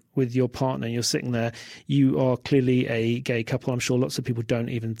restaurant with your partner and you're sitting there, you are clearly a gay couple. I'm sure lots of people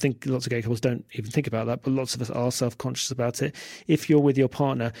lots of gay couples don't even think about that, but lots of us are self-conscious about it. If you're with your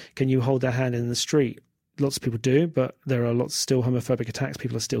partner, can you hold their hand in the street? Lots of people do, but there are lots still homophobic attacks.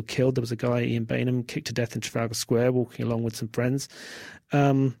 People are still killed. There was a guy, Ian Bainham, kicked to death in Trafalgar Square, walking along with some friends.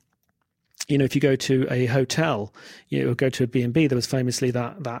 If you go to a hotel, or go to a B&B, there was famously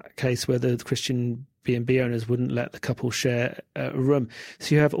that case where the Christian B&B owners wouldn't let the couple share a room.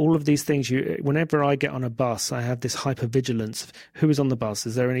 So you have all of these things. Whenever I get on a bus, I have this hypervigilance of who is on the bus.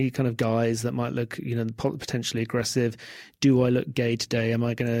 Is there any kind of guys that might look, potentially aggressive? Do I look gay today? Am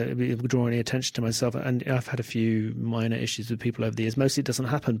I going to draw any attention to myself? And I've had a few minor issues with people over the years. Mostly it doesn't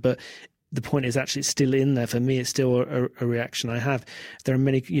happen, but the point is actually it's still in there. For me, it's still a reaction I have. There are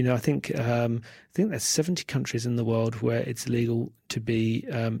many, I think there's 70 countries in the world where it's legal to be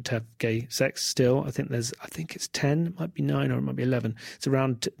to have gay sex still. I think it's 10, it might be 9 or it might be 11. It's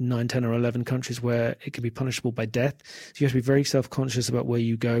around 9, 10 or 11 countries where it can be punishable by death. So you have to be very self-conscious about where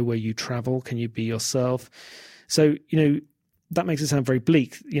you go, where you travel. Can you be yourself? So, that makes it sound very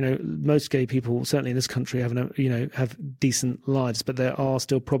bleak. Most gay people, certainly in this country, have decent lives, but there are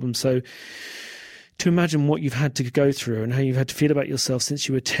still problems. So to imagine what you've had to go through and how you've had to feel about yourself since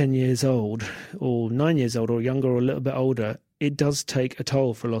you were 10 years old or 9 years old or younger or a little bit older, it does take a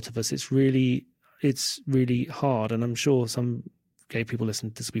toll for a lot of us. It's really hard. And I'm sure some gay people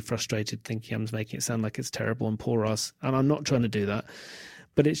listening to this will be frustrated thinking I'm making it sound like it's terrible and poor us. And I'm not trying to do that.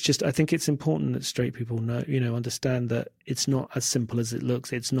 But it's just, I think it's important that straight people know, understand that it's not as simple as it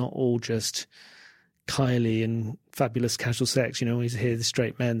looks. It's not all just Kylie and fabulous casual sex. We hear the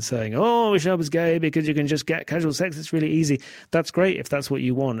straight men saying, oh, I wish I was gay because you can just get casual sex. It's really easy. That's great if that's what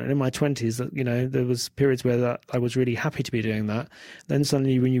you want. And in my 20s, there was periods where I was really happy to be doing that. Then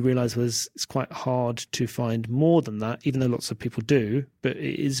suddenly when you realise it's quite hard to find more than that, even though lots of people do, but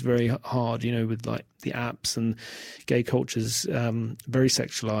it is very hard, with like the apps and gay culture's very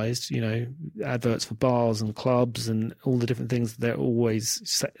sexualised, adverts for bars and clubs and all the different things, they're always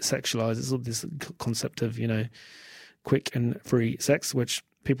sexualised. It's all this concept of, quick and free sex, which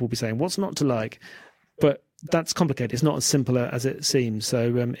people will be saying, what's not to like? But that's complicated. It's not as simple as it seems.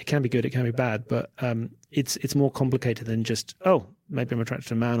 So it can be good, it can be bad, but it's more complicated than just, oh, maybe I'm attracted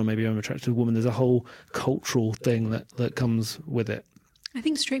to a man or maybe I'm attracted to a woman. There's a whole cultural thing that comes with it. I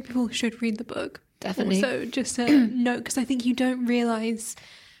think straight people should read the book. Definitely. Also, just a note, because I think you don't realise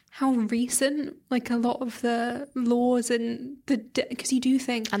how recent, like, a lot of the laws and because you do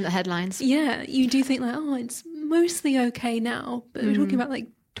think... And the headlines. Yeah, you do think, like, oh, it's mostly okay now. But we're talking about, like,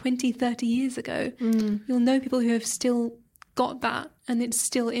 20, 30 years ago. You'll know people who have still got that and it's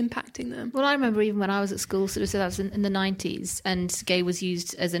still impacting them. Well, I remember even when I was at school, so that was in the 90s, and gay was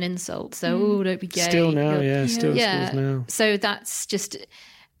used as an insult. So, oh, don't be gay. Still now, still schools now. So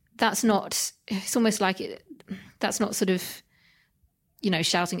that's not... It's almost like that's not sort of...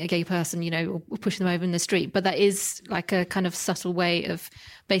 shouting at a gay person, or pushing them over in the street. But that is like a kind of subtle way of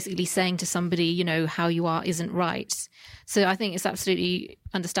basically saying to somebody, how you are isn't right. So I think it's absolutely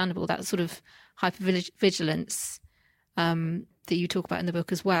understandable, that sort of hypervigilance that you talk about in the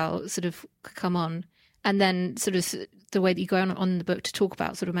book as well, sort of come on. And then sort of the way that you go on in the book to talk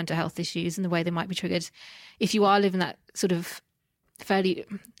about sort of mental health issues and the way they might be triggered. If you are living that sort of fairly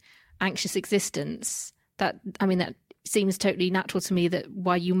anxious existence, that seems totally natural to me, that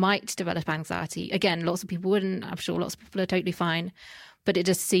why you might develop anxiety. Again, lots of people wouldn't. I'm sure lots of people are totally fine. But it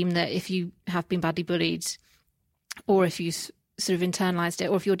does seem that if you have been badly bullied, or if you sort of internalised it,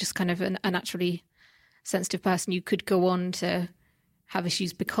 or if you're just kind of a naturally sensitive person, you could go on to have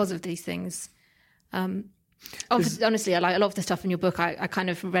issues because of these things. Honestly, I like a lot of the stuff in your book. I kind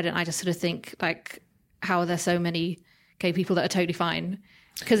of read it and I just sort of think, like, how are there so many gay people that are totally fine?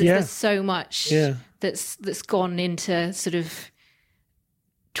 Because there's so much that's gone into sort of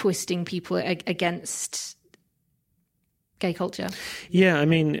twisting people against gay culture. Yeah, I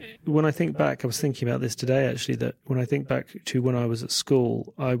mean, when I think back, I was thinking about this today, actually, that when I think back to when I was at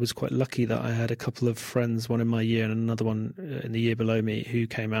school, I was quite lucky that I had a couple of friends, one in my year and another one in the year below me, who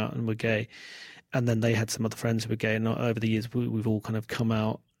came out and were gay. And then they had some other friends who were gay. And over the years, we've all kind of come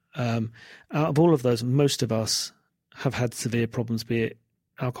out. Out of all of those, most of us have had severe problems, be it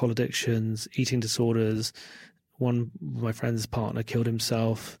alcohol addictions, eating disorders. One of my friend's partner killed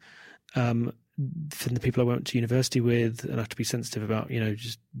himself. From the people I went to university with, and I have to be sensitive about,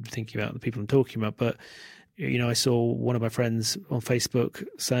 just thinking about the people I'm talking about. But, I saw one of my friends on Facebook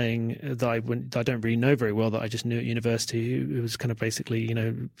saying that I don't really know very well, that I just knew at university, who was kind of basically,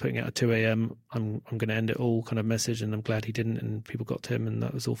 putting out at 2 a.m, I'm going to end it all kind of message, and I'm glad he didn't, and people got to him and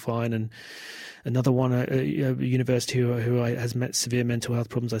that was all fine. And another one at university who has met severe mental health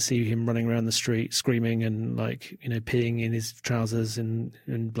problems, I see him running around the street screaming and peeing in his trousers and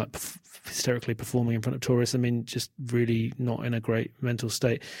like hysterically performing in front of tourists. I mean, just really not in a great mental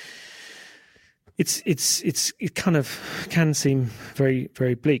state. It kind of can seem very,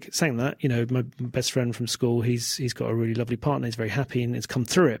 very bleak. Saying that, my best friend from school, he's got a really lovely partner. He's very happy and has come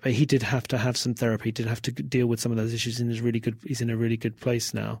through it. But he did have to have some therapy. He did have to deal with some of those issues, and he's in a really good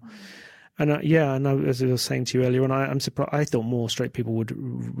place now. And as I was saying to you earlier on, I'm surprised. I thought more straight people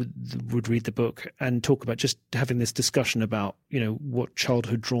would read the book and talk about just having this discussion about what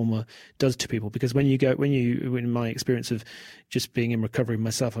childhood trauma does to people. Because in my experience of just being in recovery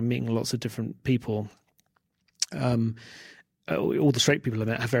myself, I'm meeting lots of different people. All the straight people I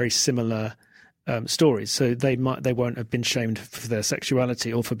met have very similar stories. So they won't have been shamed for their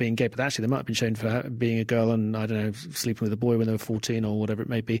sexuality or for being gay, but actually they might have been shamed for being a girl and, I don't know, sleeping with a boy when they were 14 or whatever it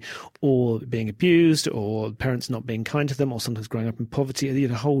may be, or being abused, or parents not being kind to them, or sometimes growing up in poverty.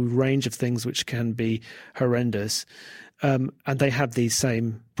 A whole range of things which can be horrendous. And they have these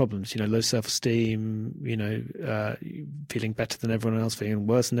same problems, low self-esteem, feeling better than everyone else, feeling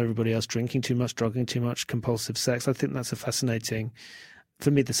worse than everybody else, drinking too much, drugging too much, compulsive sex. I think that's a fascinating... For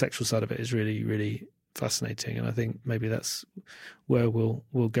me, the sexual side of it is really, really fascinating, and I think maybe that's where we'll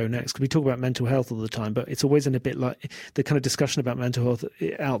go next. Because we talk about mental health all the time, but it's always in a bit like the kind of discussion about mental health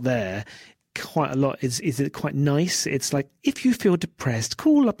out there quite a lot is it quite nice. It's like, if you feel depressed,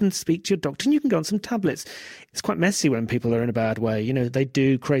 call up and speak to your doctor and you can go on some tablets. It's quite messy when people are in a bad way. They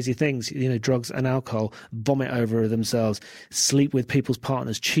do crazy things, drugs and alcohol, vomit over themselves, sleep with people's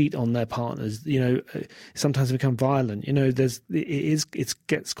partners, cheat on their partners, sometimes become violent. It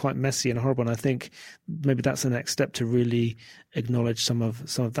gets quite messy and horrible. And I think maybe that's the next step, to really acknowledge some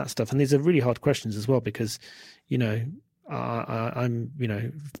of that stuff. And these are really hard questions as well, because, I'm,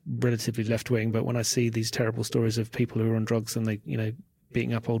 relatively left-wing, but when I see these terrible stories of people who are on drugs and they,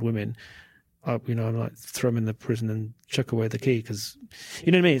 beating up old women, I'm like, throw them in the prison and chuck away the key, because,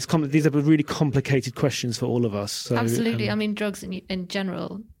 you know what I mean? These are really complicated questions for all of us. So, absolutely. I mean, drugs in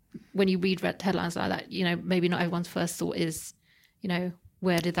general, when you read headlines like that, maybe not everyone's first thought is,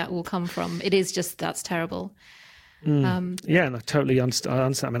 where did that all come from? It is just, that's terrible. And I totally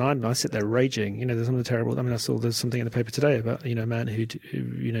understand. I mean, I sit there raging. There's something terrible. I mean, I saw there's something in the paper today about a man who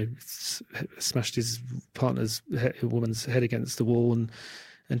smashed his woman's head against the wall and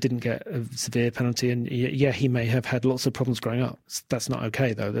didn't get a severe penalty. And yeah, he may have had lots of problems growing up. That's not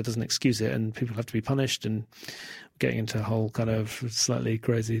okay, though. That doesn't excuse it, and people have to be punished. And getting into a whole kind of slightly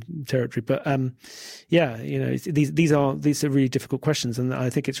crazy territory, but these are really difficult questions, and I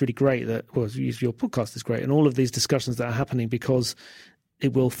think it's really great that your podcast is great, and all of these discussions that are happening, because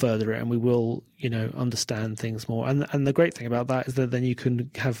it will further it, and we will understand things more. And the great thing about that is that then you can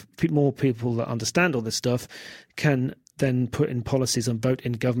have more people that understand all this stuff, can then put in policies and vote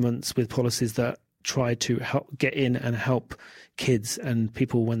in governments with policies that try to help get in and help kids and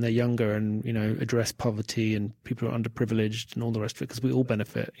people when they're younger, and address poverty and people who are underprivileged and all the rest of it, because we all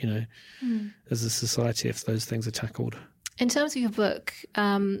benefit as a society if those things are tackled. In terms of your book,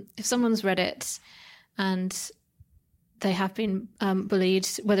 if someone's read it and they have been bullied,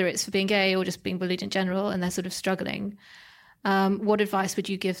 whether it's for being gay or just being bullied in general, and they're sort of struggling, what advice would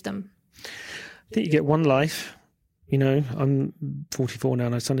you give them? I think you get one life. I'm 44 now,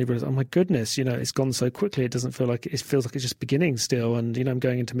 and I suddenly realize, oh my goodness, it's gone so quickly. It feels like it's just beginning still. And, I'm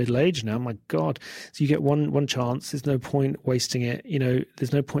going into middle age now. My God. So you get one chance. There's no point wasting it.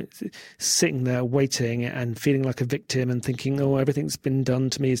 There's no point sitting there waiting and feeling like a victim and thinking, oh, everything's been done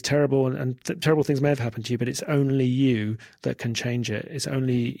to me is terrible. And terrible things may have happened to you, but it's only you that can change it. It's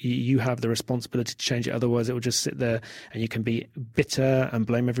only you have the responsibility to change it. Otherwise, it will just sit there and you can be bitter and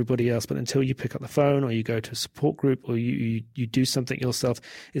blame everybody else. But until you pick up the phone or you go to a support group, or you do something yourself,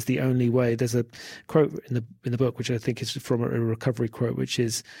 is the only way. There's a quote in the book, which I think is from a recovery quote, which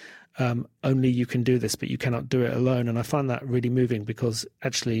is, only you can do this, but you cannot do it alone. And I find that really moving, because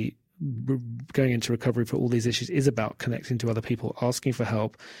actually going into recovery for all these issues is about connecting to other people, asking for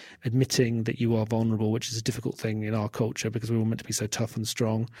help, admitting that you are vulnerable, which is a difficult thing in our culture because we were meant to be so tough and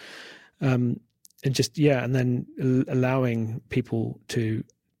strong. And then allowing people to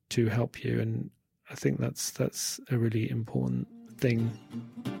help you. And I think that's a really important thing.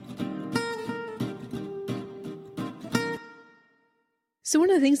 So one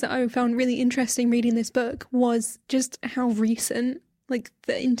of the things that I found really interesting reading this book was just how recent,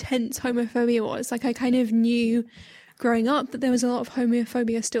 the intense homophobia was. I kind of knew growing up that there was a lot of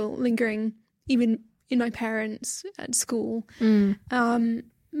homophobia still lingering, even in my parents at school.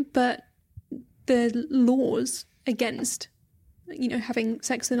 But the laws against, having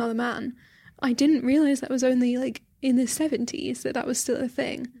sex with another man, I didn't realise that was only in the 70s that was still a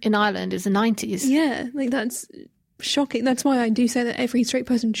thing. In Ireland, it's the 90s. Yeah, that's shocking. That's why I do say that every straight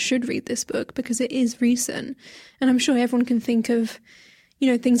person should read this book, because it is recent. And I'm sure everyone can think of,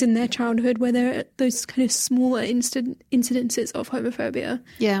 things in their childhood where there are those kind of smaller incidences of homophobia.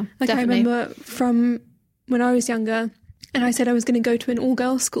 Yeah, definitely. I remember from when I was younger and I said I was going to go to an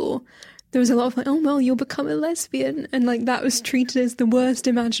all-girls school, there was a lot of oh, well, you'll become a lesbian. And that was treated as the worst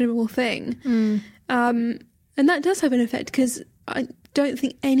imaginable thing. And that does have an effect, because I don't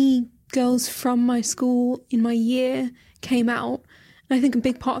think any girls from my school in my year came out. And I think a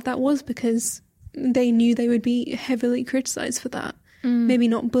big part of that was because they knew they would be heavily criticised for that. Maybe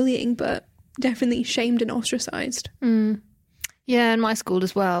not bullying, but definitely shamed and ostracised. Yeah, in my school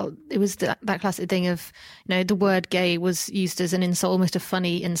as well, it was that classic thing of, the word gay was used as an insult, almost a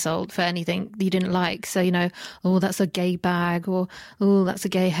funny insult for anything you didn't like. So, oh, that's a gay bag, or, oh, that's a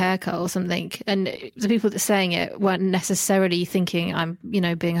gay haircut or something. And the people that saying it weren't necessarily thinking I'm,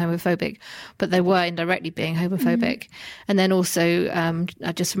 being homophobic, but they were indirectly being homophobic. And then also,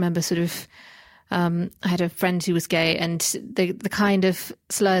 I just remember I had a friend who was gay, and the kind of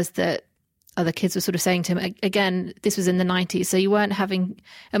slurs that other kids were sort of saying to him, again, this was in the 90s, so you weren't having,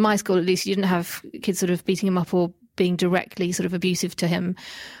 at my school at least, you didn't have kids sort of beating him up or being directly sort of abusive to him,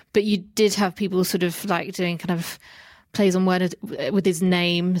 but you did have people sort of doing kind of plays on word with his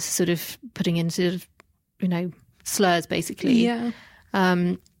name, sort of putting in sort of, slurs basically. Yeah.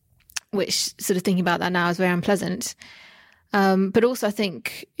 Which sort of thinking about that now is very unpleasant. But also I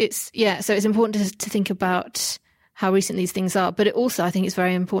think so it's important to think about how recent these things are. But I think it's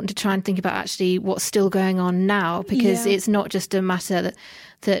very important to try and think about actually what's still going on now, because it's not just a matter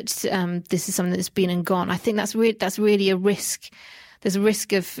that this is something that's been and gone. I think that's really a risk. There's a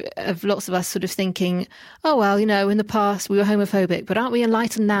risk of lots of us sort of thinking, oh, well, in the past we were homophobic, but aren't we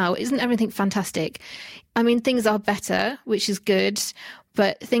enlightened now? Isn't everything fantastic? I mean, things are better, which is good,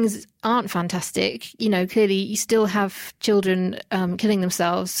 but things aren't fantastic. Clearly you still have children killing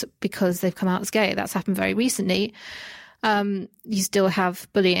themselves because they've come out as gay. That's happened very recently. You still have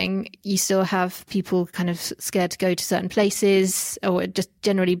bullying. You still have people kind of scared to go to certain places, or just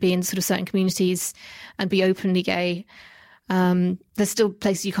generally be in sort of certain communities and be openly gay. There's still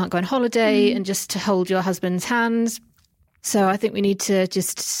places you can't go on holiday and just to hold your husband's hands. So I think we need to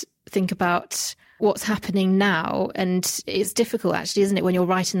just think about what's happening now. And it's difficult, actually, isn't it, when you're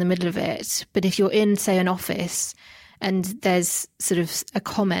right in the middle of it? But if you're in, say, an office and there's sort of a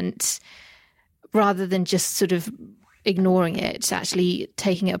comment, rather than just sort of ignoring it, actually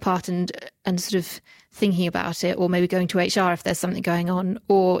taking it apart and sort of thinking about it, or maybe going to HR if there's something going on,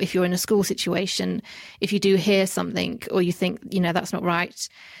 or if you're in a school situation, if you do hear something or you think, that's not right,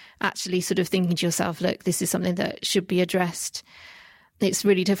 actually sort of thinking to yourself, look, this is something that should be addressed. It's a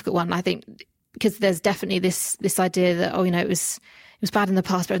really difficult one, I think, because there's definitely this idea that, it was bad in the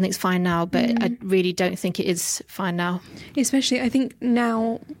past, but everything's fine now. But I really don't think it is fine now. Especially, I think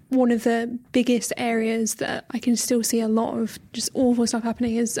now one of the biggest areas that I can still see a lot of just awful stuff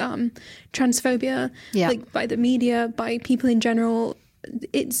happening is transphobia. Yeah. Like by the media, by people in general.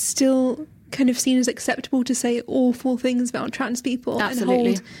 It's still kind of seen as acceptable to say awful things about trans people. Absolutely.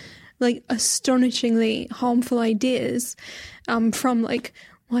 And hold like astonishingly harmful ideas from like,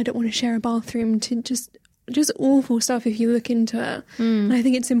 well, I don't want to share a bathroom, to just awful stuff if you look into it. And I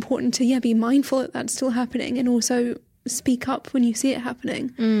think it's important to be mindful that that's still happening, and also speak up when you see it happening,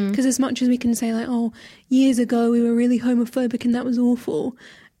 because as much as we can say like, oh, years ago we were really homophobic and that was awful,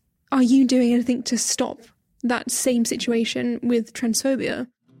 are you doing anything to stop that same situation with transphobia?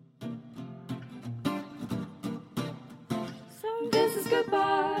 So this is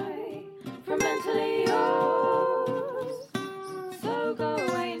goodbye from Mentally Yours. So go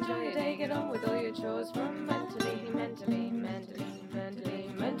away, enjoy your day, get on with all your chores from mentally yours.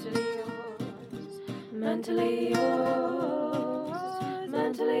 Mentally yours.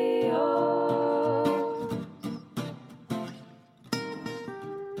 Mentally yours.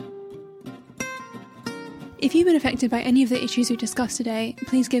 If you've been affected by any of the issues we discussed today,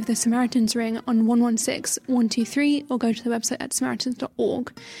 please give the Samaritans ring on 116 123 or go to the website at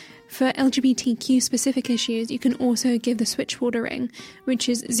samaritans.org. For LGBTQ specific issues, you can also give the switchboard a ring, which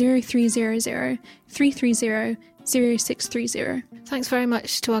is 0300 330 0630. Thanks very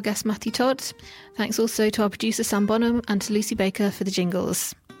much to our guest Matthew Todd. Thanks also to our producer Sam Bonham and to Lucy Baker for the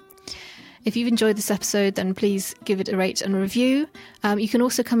jingles. If you've enjoyed this episode, then please give it a rate and a review. You can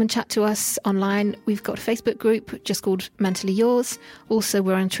also come and chat to us online. We've got a Facebook group just called Mentally Yours. Also,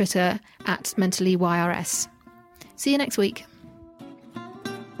 we're on Twitter at MentallyYRS. See you next week.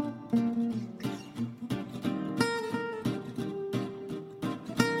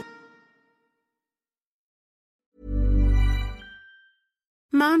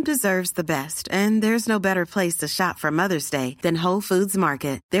 Mom deserves the best, and there's no better place to shop for Mother's Day than Whole Foods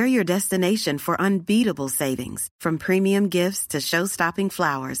Market. They're your destination for unbeatable savings, from premium gifts to show-stopping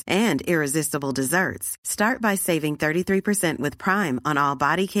flowers and irresistible desserts. Start by saving 33% with Prime on all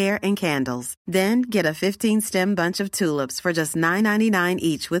body care and candles. Then get a 15-stem bunch of tulips for just $9.99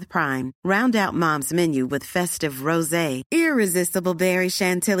 each with Prime. Round out Mom's menu with festive rosé, irresistible berry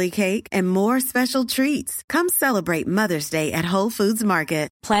chantilly cake, and more special treats. Come celebrate Mother's Day at Whole Foods Market.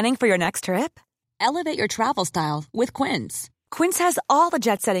 Planning for your next trip? Elevate your travel style with Quince. Quince has all the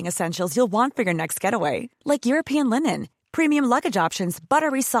jet-setting essentials you'll want for your next getaway, like European linen, premium luggage options,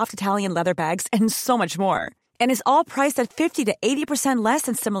 buttery soft Italian leather bags, and so much more. And is all priced at 50 to 80% less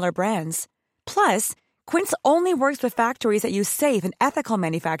than similar brands. Plus, Quince only works with factories that use safe and ethical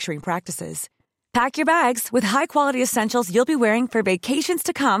manufacturing practices. Pack your bags with high-quality essentials you'll be wearing for vacations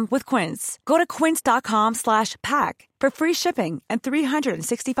to come with Quince. Go to quince.com/pack for free shipping and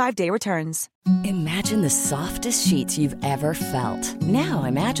 365-day returns. Imagine the softest sheets you've ever felt. Now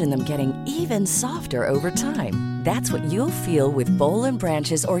imagine them getting even softer over time. That's what you'll feel with Boll &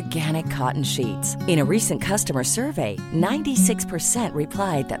 Branch's organic cotton sheets. In a recent customer survey, 96%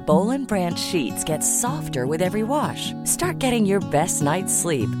 replied that Boll & Branch sheets get softer with every wash. Start getting your best night's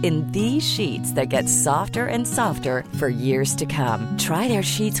sleep in these sheets that get softer and softer for years to come. Try their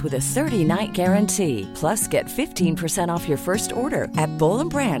sheets with a 30-night guarantee. Plus, get 15% off your first order at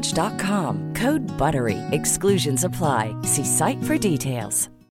bollandbranch.com. Code BUTTERY. Exclusions apply. See site for details.